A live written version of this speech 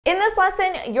In this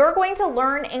lesson, you're going to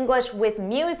learn English with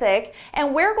music,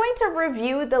 and we're going to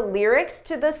review the lyrics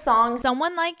to the song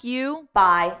Someone Like You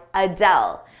by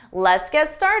Adele. Let's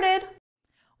get started.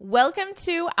 Welcome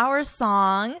to our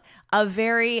song, a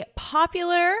very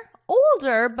popular,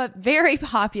 older, but very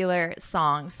popular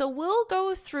song. So we'll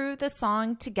go through the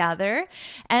song together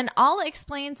and I'll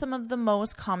explain some of the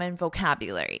most common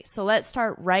vocabulary. So let's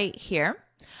start right here.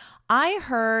 I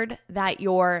heard that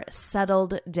you're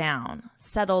settled down.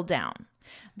 Settled down.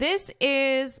 This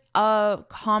is a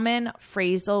common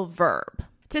phrasal verb.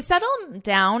 To settle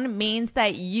down means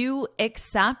that you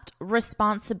accept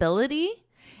responsibility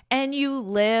and you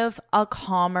live a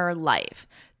calmer life.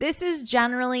 This is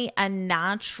generally a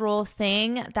natural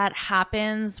thing that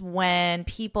happens when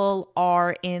people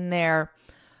are in their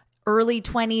early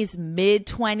 20s, mid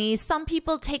 20s. Some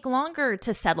people take longer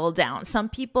to settle down. Some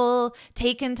people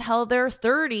take until they're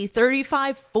 30,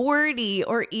 35, 40,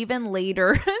 or even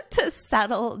later to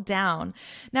settle down.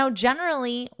 Now,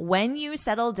 generally, when you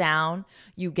settle down,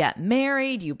 you get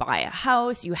married, you buy a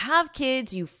house, you have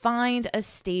kids, you find a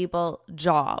stable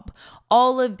job.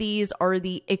 All of these are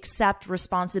the accept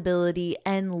responsibility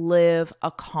and live a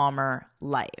calmer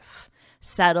life.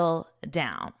 Settle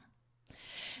down.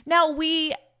 Now,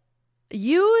 we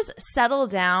use settle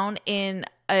down in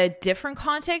a different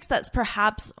context that's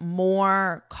perhaps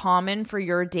more common for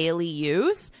your daily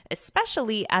use,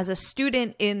 especially as a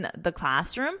student in the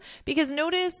classroom, because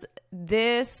notice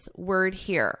this word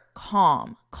here,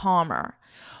 calm, calmer.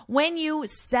 When you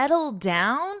settle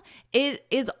down, it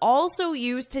is also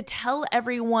used to tell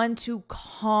everyone to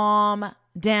calm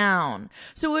down.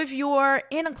 So if you're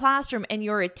in a classroom and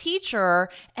you're a teacher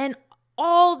and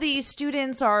all these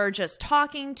students are just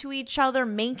talking to each other,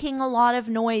 making a lot of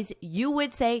noise, you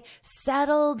would say,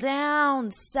 settle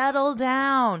down, settle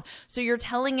down. So you're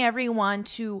telling everyone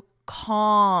to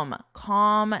calm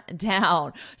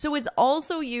down. So it's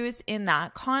also used in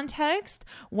that context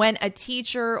when a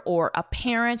teacher or a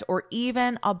parent or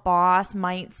even a boss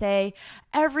might say,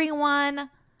 everyone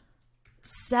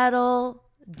settle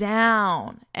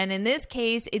down. And in this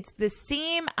case, it's the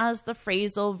same as the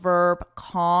phrasal verb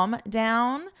calm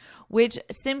down, which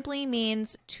simply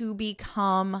means to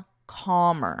become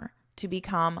calmer. To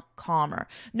become calmer.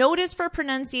 Notice for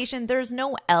pronunciation, there's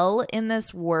no L in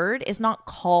this word. It's not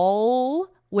call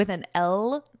with an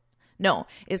L. No,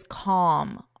 it's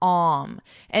calm,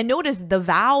 And notice the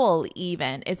vowel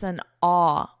even. It's an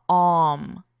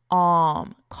calm,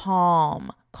 calm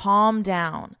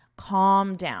down,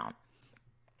 calm down.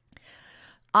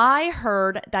 I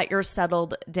heard that you're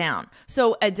settled down.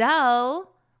 So Adele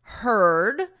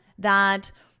heard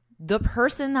that the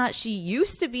person that she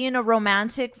used to be in a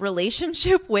romantic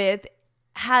relationship with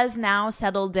has now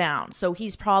settled down. So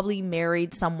he's probably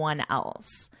married someone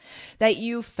else. That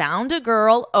you found a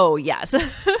girl, oh yes,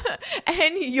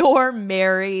 and you're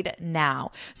married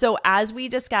now. So as we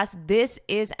discussed, this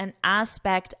is an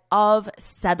aspect of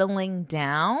settling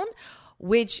down,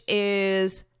 which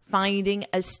is finding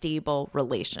a stable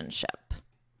relationship.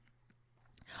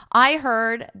 I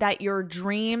heard that your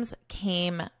dreams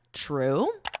came true.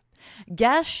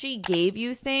 Guess she gave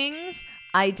you things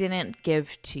I didn't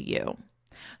give to you.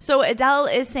 So Adele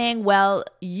is saying, well,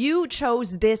 you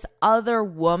chose this other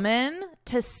woman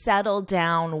to settle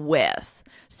down with.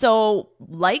 So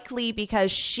likely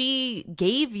because she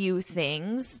gave you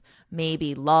things,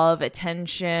 maybe love,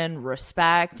 attention,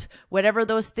 respect, whatever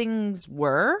those things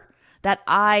were, that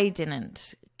I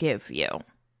didn't give you.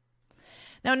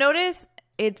 Now notice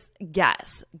it's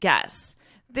guess.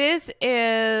 This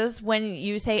is when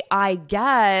you say I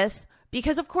guess,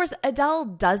 because of course Adele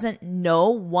doesn't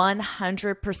know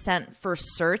 100% for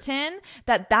certain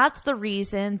that that's the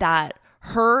reason that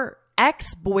her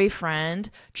ex-boyfriend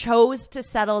chose to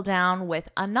settle down with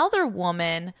another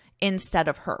woman instead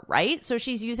of her, right? So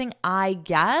she's using I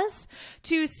guess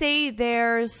to say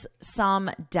there's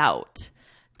some doubt,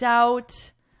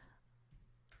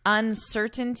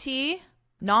 uncertainty,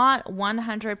 not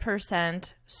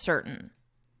 100% certain.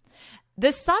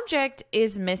 The subject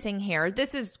is missing here.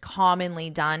 This is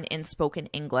commonly done in spoken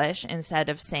English. Instead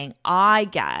of saying I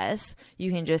guess,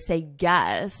 you can just say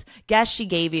guess. Guess she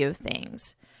gave you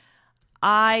things.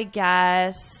 I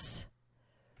guess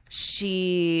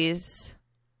she's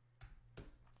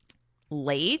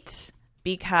late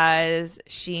because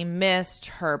she missed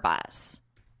her bus.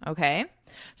 Okay?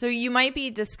 So you might be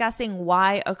discussing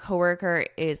why a coworker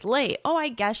is late. Oh, I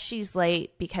guess she's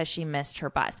late because she missed her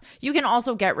bus. You can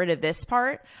also get rid of this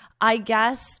part. I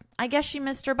guess she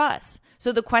missed her bus.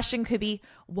 So the question could be,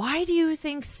 why do you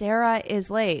think Sarah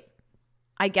is late?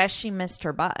 I guess she missed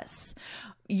her bus.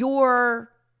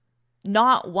 Your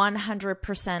not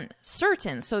 100%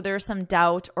 certain. So there's some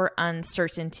doubt or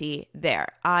uncertainty there.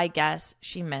 I guess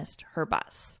she missed her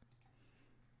bus.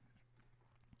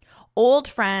 Old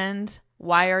friend,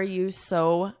 why are you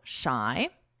so shy?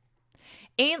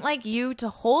 Ain't like you to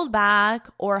hold back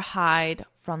or hide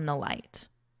from the light.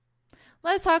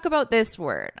 Let's talk about this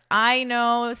word. I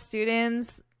know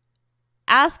students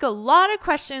ask a lot of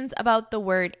questions about the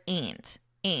word ain't.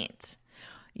 Ain't.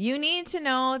 You need to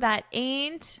know that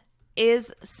ain't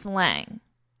is slang.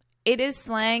 It is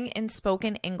slang in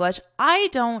spoken English. I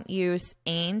don't use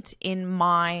ain't in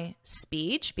my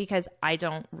speech because I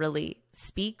don't really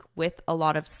speak with a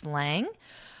lot of slang.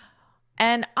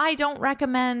 And I don't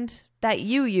recommend that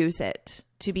you use it,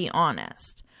 to be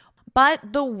honest.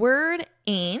 But the word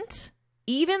ain't,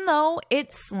 even though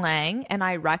it's slang, and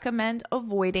I recommend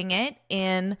avoiding it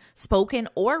in spoken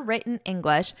or written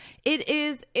English, it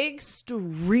is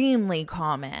extremely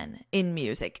common in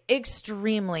music,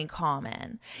 extremely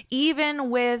common. Even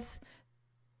with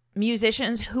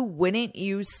musicians who wouldn't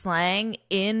use slang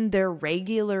in their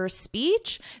regular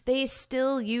speech, they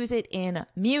still use it in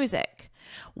music.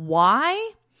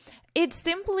 Why? It's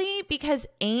simply because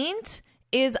ain't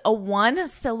is a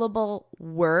one-syllable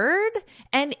word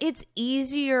and it's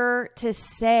easier to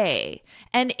say.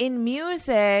 And in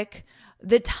music,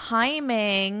 the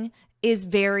timing is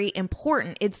very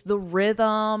important. It's the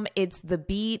rhythm, it's the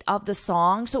beat of the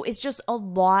song. So it's just a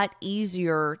lot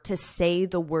easier to say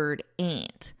the word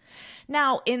ain't.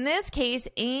 Now, in this case,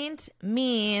 ain't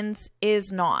means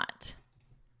is not.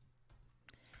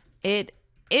 It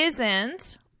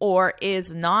isn't or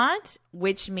is not,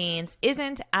 which means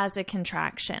isn't as a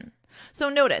contraction. So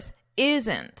notice,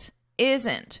 isn't,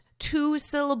 two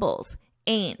syllables,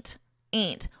 ain't,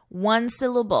 one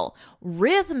syllable.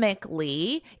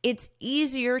 Rhythmically, it's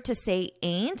easier to say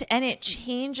ain't and it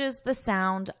changes the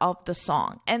sound of the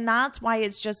song. And that's why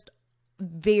it's just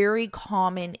very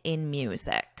common in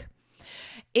music.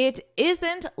 It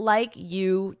isn't like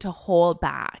you to hold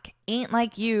back. Ain't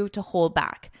like you to hold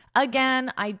back.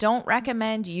 Again, I don't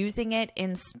recommend using it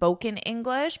in spoken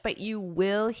English, but you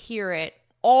will hear it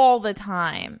all the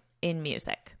time in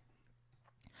music.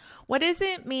 What does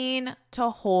it mean to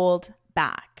hold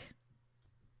back?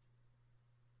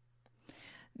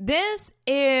 This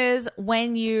is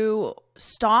when you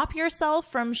stop yourself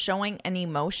from showing an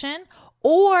emotion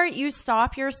or you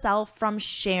stop yourself from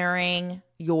sharing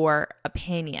your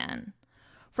opinion.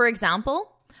 For example,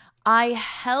 I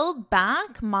held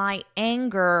back my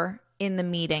anger in the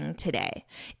meeting today.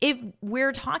 If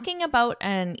we're talking about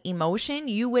an emotion,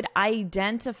 you would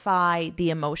identify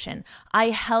the emotion. I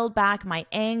held back my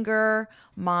anger,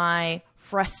 my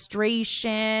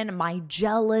frustration, my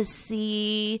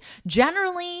jealousy.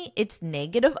 Generally, it's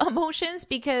negative emotions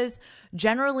because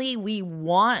generally we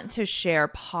want to share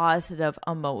positive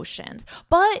emotions.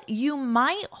 But you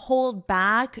might hold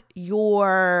back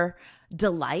your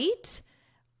delight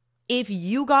if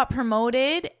you got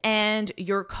promoted and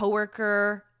your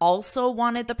coworker also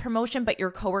wanted the promotion, but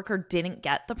your coworker didn't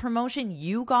get the promotion,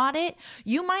 you got it,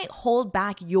 you might hold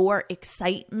back your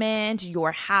excitement,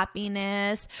 your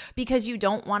happiness, because you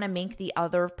don't want to make the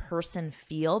other person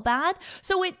feel bad.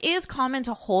 So it is common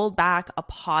to hold back a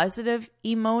positive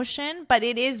emotion, but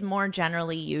it is more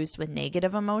generally used with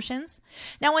negative emotions.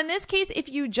 Now, in this case, if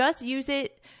you just use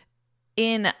it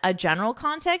in a general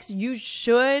context, you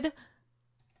should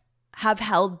have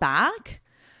held back.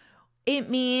 It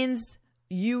means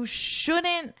you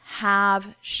shouldn't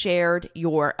have shared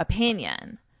your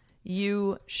opinion.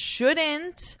 You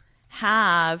shouldn't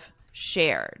have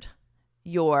shared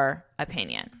your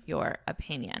opinion.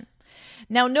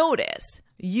 Now notice,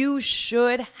 you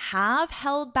should have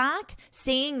held back.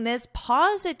 Saying this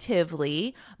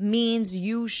positively means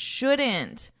you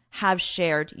shouldn't have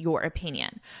shared your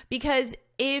opinion. Because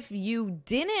if you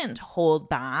didn't hold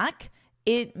back,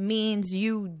 it means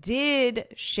you did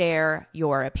share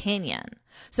your opinion.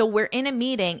 So we're in a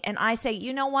meeting and I say,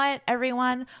 you know what,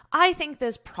 everyone, I think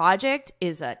this project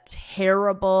is a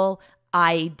terrible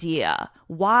idea.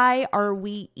 Why are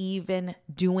we even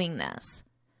doing this?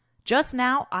 Just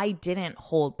now, I didn't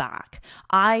hold back.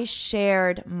 I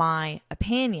shared my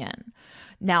opinion.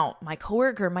 Now, my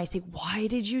coworker might say, why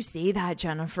did you say that,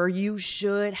 Jennifer? You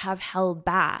should have held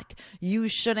back. You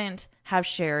shouldn't have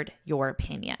shared your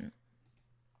opinion.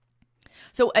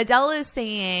 So Adele is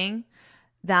saying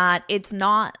that it's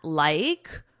not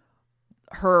like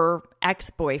her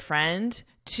ex-boyfriend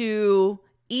to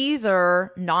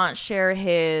either not share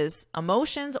his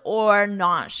emotions or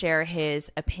not share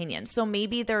his opinions. So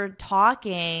maybe they're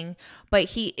talking, but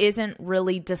he isn't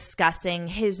really discussing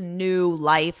his new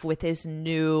life with his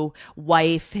new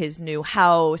wife, his new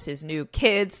house, his new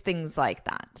kids, things like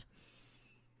that.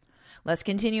 Let's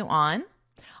continue on.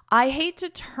 I hate to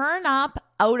turn up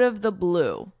out of the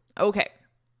blue. Okay,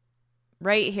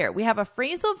 right here. We have a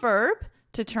phrasal verb,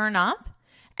 to turn up,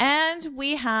 and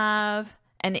we have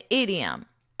an idiom,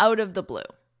 out of the blue.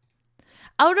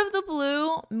 Out of the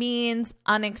blue means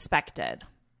unexpected.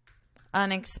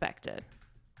 Unexpected.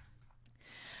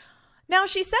 Now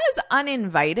she says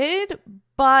uninvited,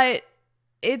 but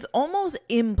it's almost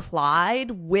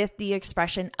implied with the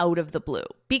expression out of the blue.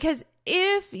 Because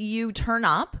if you turn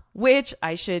up, which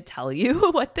I should tell you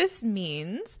what this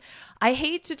means, I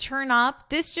hate to turn up.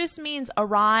 This just means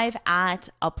arrive at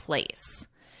a place.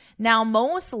 Now,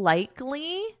 most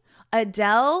likely,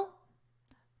 Adele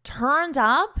turned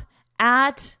up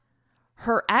at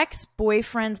her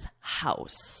ex-boyfriend's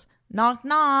house. Knock,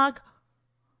 knock.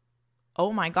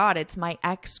 Oh my God, it's my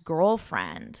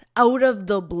ex-girlfriend. Out of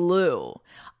the blue.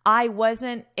 I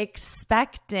wasn't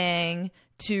expecting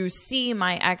to see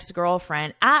my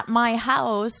ex-girlfriend at my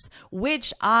house,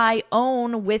 which I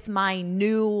own with my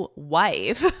new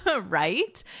wife,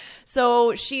 right?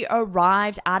 So she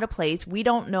arrived at a place. We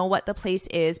don't know what the place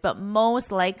is, but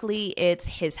most likely it's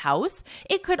his house.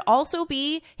 It could also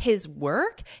be his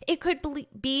work. It could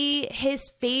be his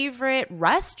favorite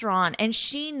restaurant. And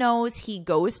she knows he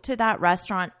goes to that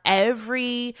restaurant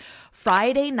every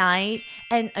Friday night,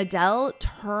 and Adele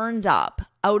turned up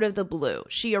out of the blue.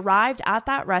 She arrived at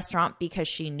that restaurant because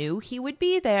she knew he would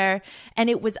be there, and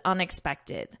it was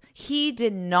unexpected. He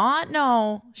did not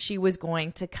know she was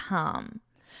going to come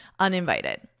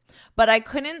uninvited. But I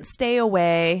couldn't stay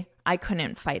away. I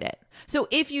couldn't fight it. So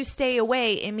if you stay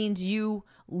away, it means you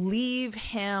leave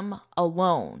him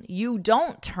alone. You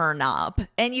don't turn up,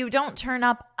 and you don't turn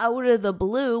up out of the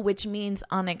blue, which means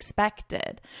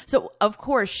unexpected. So of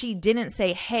course she didn't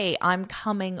say, hey, I'm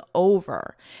coming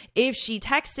over. If she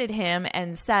texted him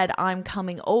and said, I'm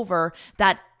coming over,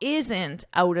 that isn't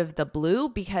out of the blue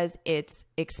because it's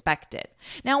expected.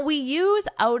 Now we use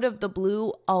out of the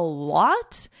blue a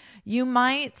lot. You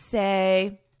might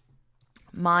say,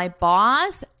 my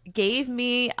boss gave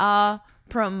me a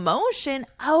promotion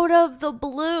out of the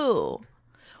blue,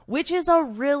 which is a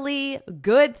really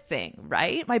good thing,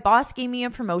 right? My boss gave me a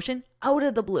promotion out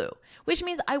of the blue, which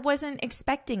means I wasn't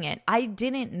expecting it. I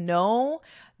didn't know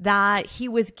that he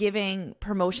was giving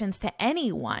promotions to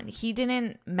anyone. He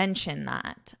didn't mention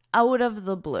that. Out of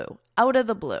the blue, out of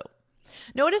the blue.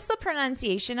 Notice the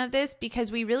pronunciation of this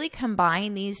because we really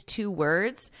combine these two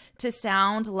words to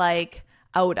sound like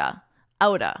outa,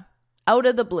 outa, out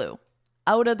of the blue,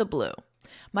 out of the blue.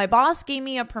 My boss gave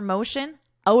me a promotion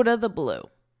out of the blue,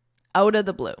 out of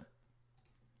the blue.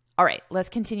 All right, let's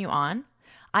continue on.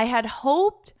 I had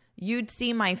hoped you'd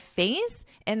see my face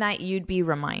and that you'd be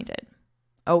reminded.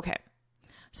 Okay,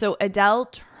 so Adele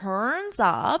turns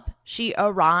up. She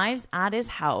arrives at his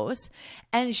house,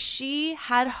 and she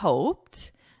had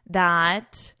hoped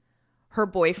that her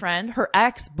boyfriend, her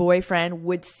ex-boyfriend,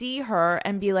 would see her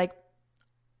and be like,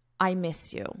 I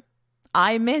miss you.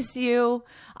 I miss you.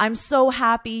 I'm so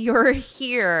happy you're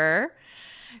here,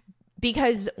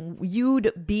 because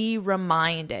you'd be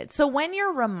reminded. So when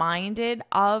you're reminded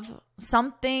of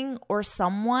something or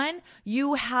someone,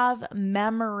 you have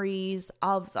memories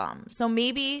of them. So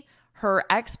maybe her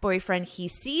ex-boyfriend, he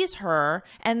sees her,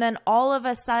 and then all of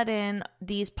a sudden,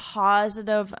 these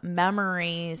positive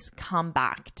memories come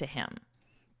back to him.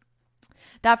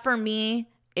 That for me,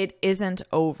 it isn't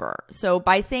over. So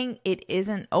by saying it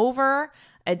isn't over,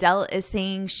 Adele is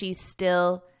saying she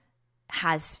still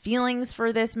has feelings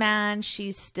for this man.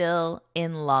 She's still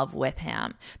in love with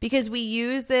him. Because we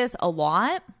use this a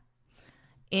lot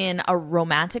in a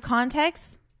romantic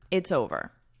context. It's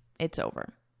over. It's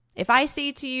over. If I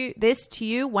say to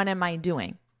you, what am I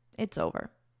doing? It's over.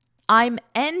 I'm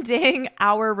ending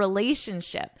our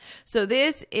relationship. So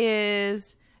this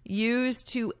is used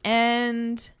to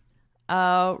end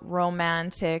a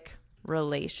romantic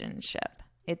relationship.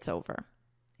 It's over.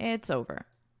 It's over.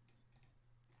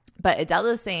 But Adele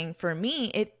is saying, for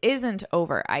me, it isn't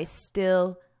over. I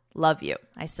still love you.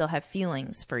 I still have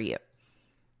feelings for you.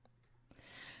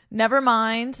 Never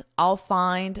mind, I'll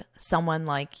find someone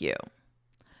like you.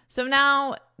 So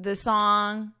now the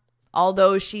song,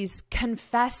 although she's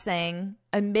confessing,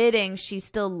 admitting she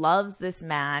still loves this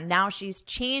man, now she's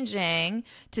changing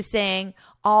to saying,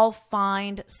 I'll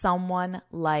find someone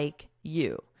like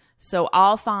you. So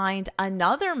I'll find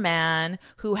another man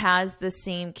who has the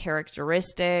same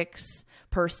characteristics,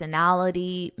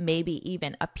 personality, maybe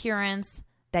even appearance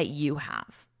that you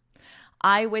have.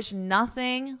 I wish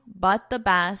nothing but the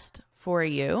best for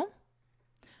you.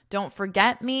 Don't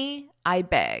forget me, I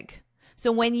beg.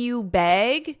 So when you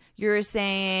beg, you're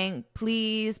saying,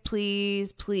 please,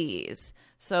 please, please.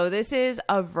 So this is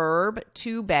a verb,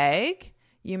 to beg.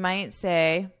 You might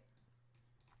say,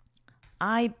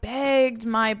 I begged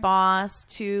my boss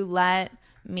to let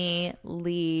me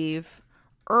leave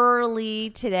early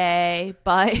today,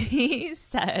 but he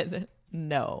said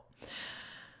no.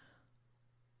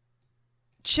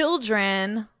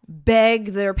 Children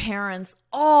beg their parents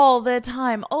all the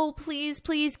time. Oh, please,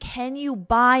 please, can you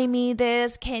buy me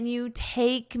this? Can you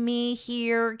take me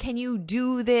here? Can you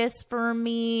do this for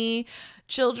me?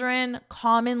 Children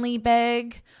commonly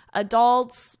beg.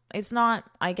 Adults, it's not,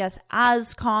 I guess,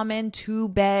 as common to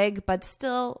beg, but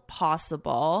still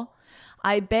possible.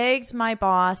 I begged my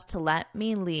boss to let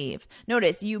me leave.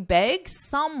 Notice you beg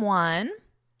someone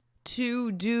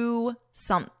to do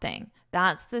something.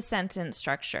 That's the sentence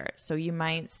structure. So you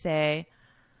might say,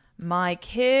 my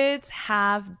kids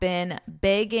have been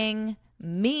begging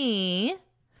me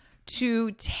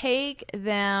to take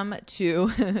them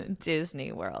to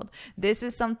Disney World. This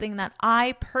is something that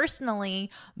I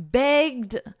personally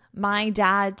begged my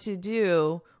dad to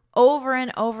do over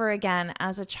and over again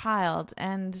as a child,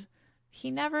 and he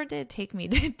never did take me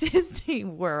to Disney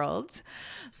World.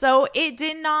 So it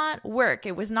did not work.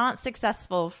 It was not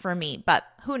successful for me, but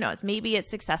who knows? Maybe it's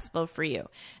successful for you.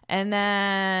 And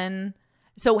then,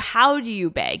 so how do you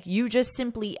beg? You just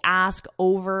simply ask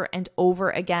over and over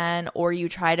again, or you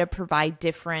try to provide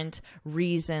different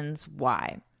reasons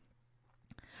why.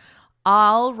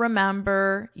 I'll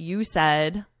remember you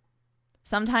said,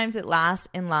 sometimes it lasts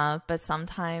in love, but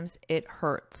sometimes it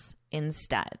hurts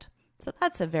instead. So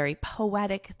that's a very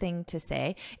poetic thing to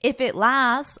say. If it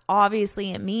lasts,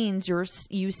 obviously it means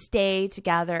you stay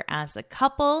together as a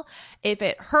couple. If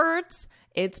it hurts,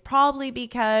 it's probably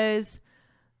because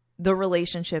the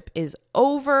relationship is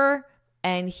over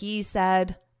and he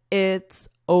said, it's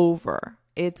over.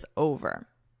 It's over.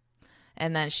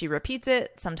 And then she repeats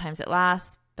it. Sometimes it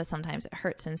lasts, but sometimes it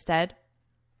hurts instead.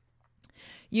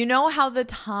 You know how the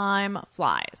time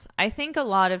flies. I think a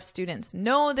lot of students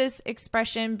know this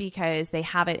expression because they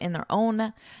have it in their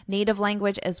own native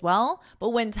language as well. But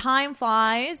when time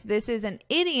flies, this is an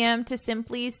idiom to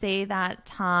simply say that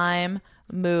time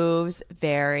moves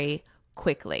very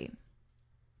quickly.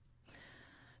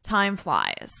 Time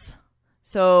flies.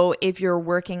 So if you're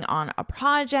working on a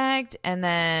project and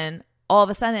then all of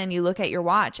a sudden you look at your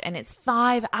watch and it's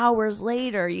 5 hours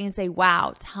later, you can say,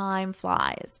 wow, time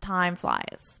flies, time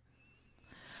flies.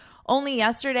 Only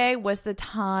yesterday was the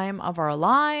time of our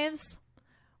lives.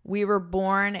 We were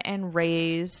born and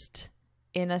raised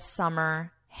in a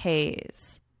summer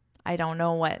haze. I don't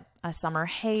know what a summer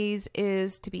haze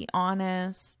is, to be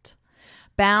honest.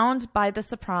 Bound by the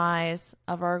surprise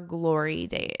of our glory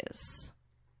days.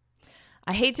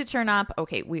 I hate to turn up.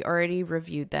 Okay, we already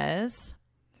reviewed this.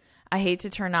 I hate to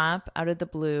turn up out of the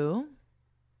blue.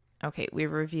 Okay, we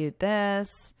reviewed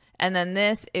this. And then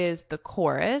this is the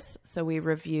chorus. So we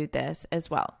reviewed this as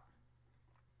well.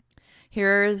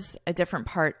 Here's a different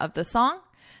part of the song.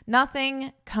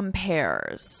 Nothing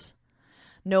compares.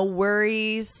 No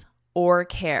worries or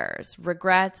cares.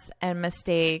 Regrets and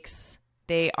mistakes,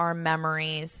 they are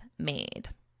memories made.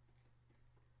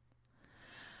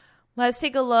 Let's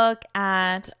take a look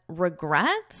at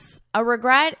regrets. A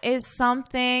regret is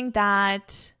something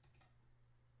that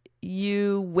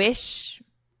you wish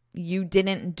you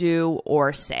didn't do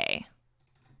or say.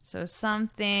 So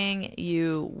something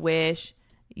you wish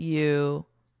you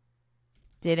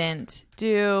didn't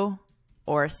do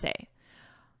or say.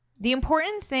 The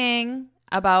important thing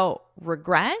about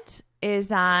regret is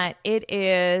that it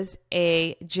is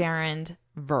a gerund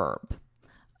verb.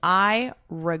 I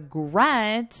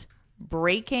regret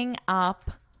breaking up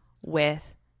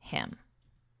with him.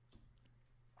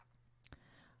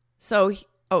 So,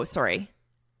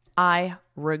 I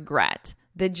regret.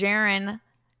 The gerund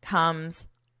comes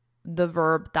the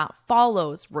verb that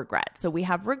follows regret. So we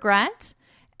have regret,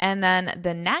 and then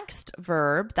the next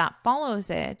verb that follows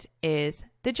it is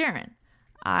the gerund.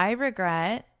 I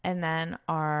regret, and then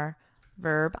our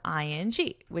verb ing,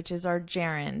 which is our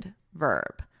gerund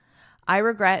verb. I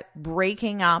regret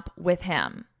breaking up with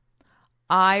him.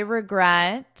 I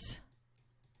regret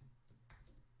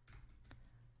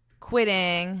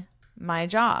quitting my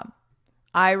job.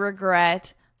 I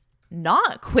regret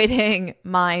not quitting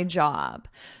my job.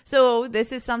 So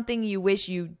this is something you wish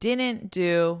you didn't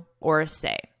do or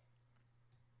say.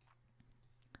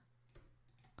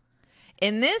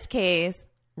 In this case,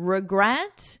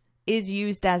 regret is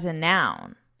used as a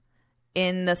noun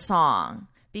in the song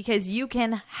because you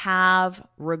can have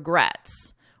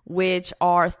regrets, which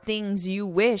are things you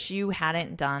wish you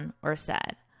hadn't done or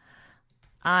said.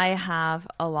 I have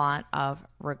a lot of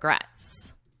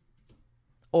regrets.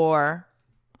 Or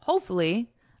hopefully,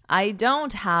 I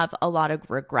don't have a lot of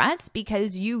regrets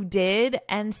because you did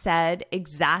and said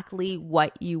exactly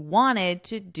what you wanted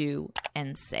to do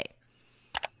and say.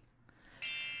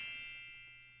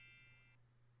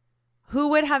 Who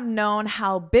would have known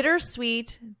how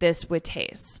bittersweet this would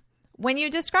taste? When you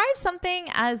describe something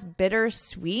as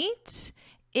bittersweet,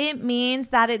 it means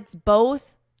that it's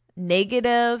both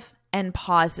negative and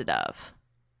positive.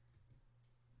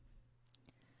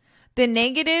 The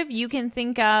negative you can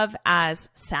think of as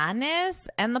sadness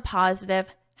and the positive,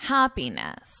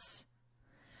 happiness.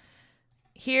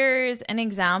 Here's an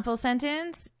example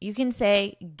sentence. You can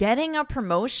say, getting a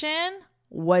promotion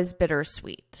was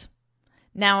bittersweet.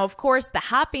 Now, of course, the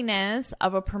happiness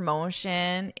of a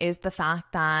promotion is the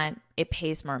fact that it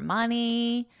pays more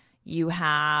money, you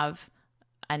have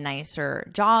a nicer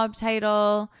job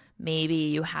title, maybe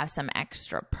you have some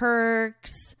extra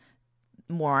perks,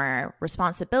 more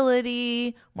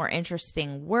responsibility, more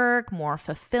interesting work, more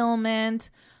fulfillment.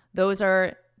 Those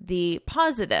are the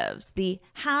positives, the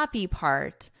happy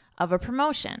part of a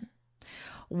promotion.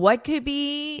 What could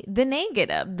be the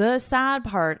negative, the sad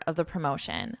part of the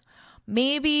promotion?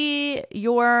 Maybe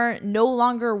you're no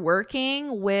longer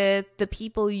working with the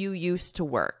people you used to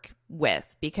work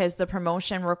with because the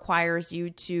promotion requires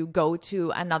you to go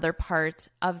to another part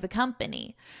of the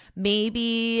company.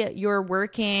 Maybe you're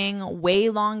working way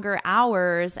longer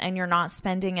hours and you're not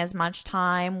spending as much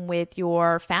time with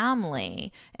your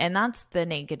family. And that's the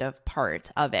negative part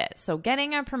of it. So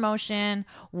getting a promotion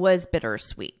was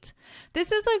bittersweet.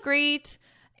 This is a great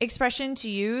expression to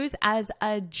use as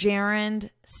a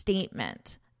gerund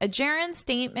statement. A gerund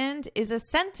statement is a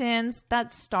sentence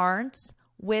that starts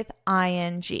with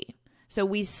ing. So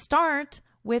we start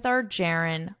with our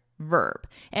gerund verb.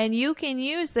 And you can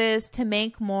use this to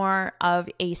make more of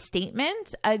a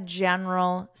statement, a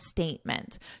general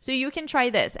statement. So you can try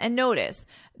this and notice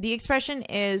the expression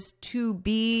is to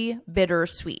be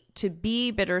bittersweet, to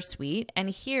be bittersweet. And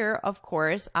here, of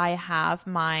course, I have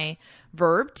my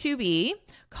verb to be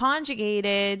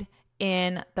conjugated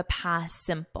in the past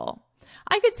simple.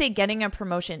 I could say getting a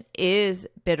promotion is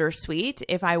bittersweet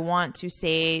if I want to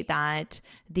say that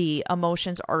the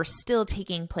emotions are still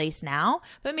taking place now,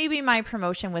 but maybe my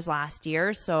promotion was last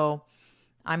year, so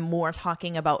I'm more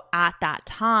talking about at that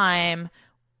time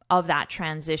of that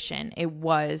transition. It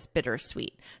was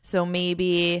bittersweet. So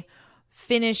maybe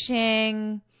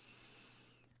finishing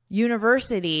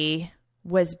university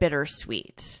was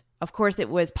bittersweet. Of course, it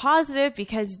was positive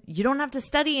because you don't have to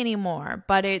study anymore,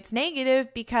 but it's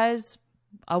negative because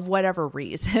of whatever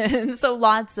reason. So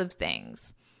lots of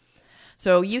things.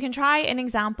 So you can try an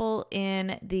example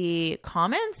in the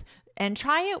comments and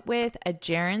try it with a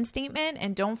gerund statement,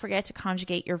 and don't forget to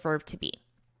conjugate your verb to be.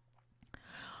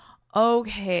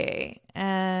 Okay,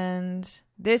 and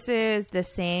this is the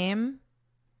same.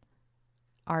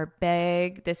 Our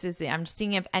bag, I'm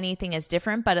seeing if anything is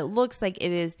different, but it looks like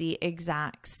it is the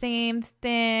exact same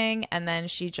thing. And then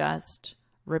she just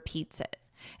repeats it.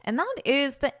 And that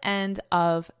is the end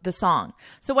of the song.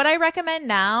 So what I recommend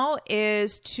now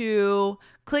is to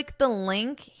click the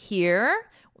link here.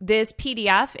 This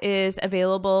PDF is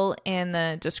available in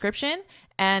the description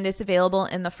and it's available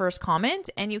in the first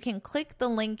comment, and you can click the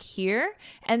link here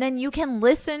and then you can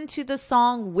listen to the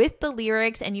song with the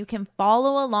lyrics and you can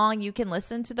follow along. You can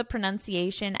listen to the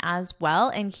pronunciation as well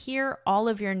and hear all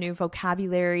of your new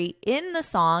vocabulary in the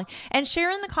song, and share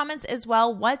in the comments as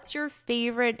well what's your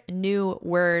favorite new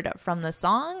word from the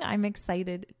song. I'm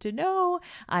excited to know.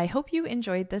 I hope you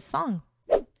enjoyed this song.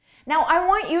 Now, I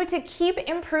want you to keep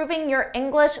improving your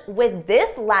English with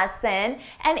this lesson.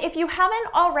 And if you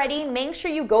haven't already, make sure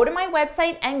you go to my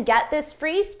website and get this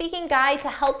free speaking guide to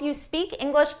help you speak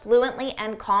English fluently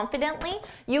and confidently.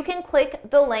 You can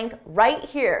click the link right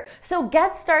here. So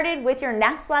get started with your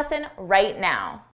next lesson right now.